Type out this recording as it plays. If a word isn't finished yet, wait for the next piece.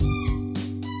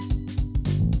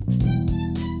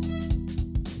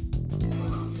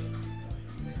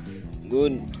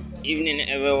Good evening,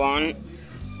 everyone.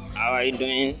 How are you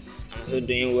doing? I'm also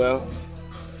doing well.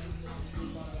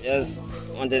 Just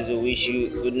wanted to wish you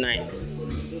good night.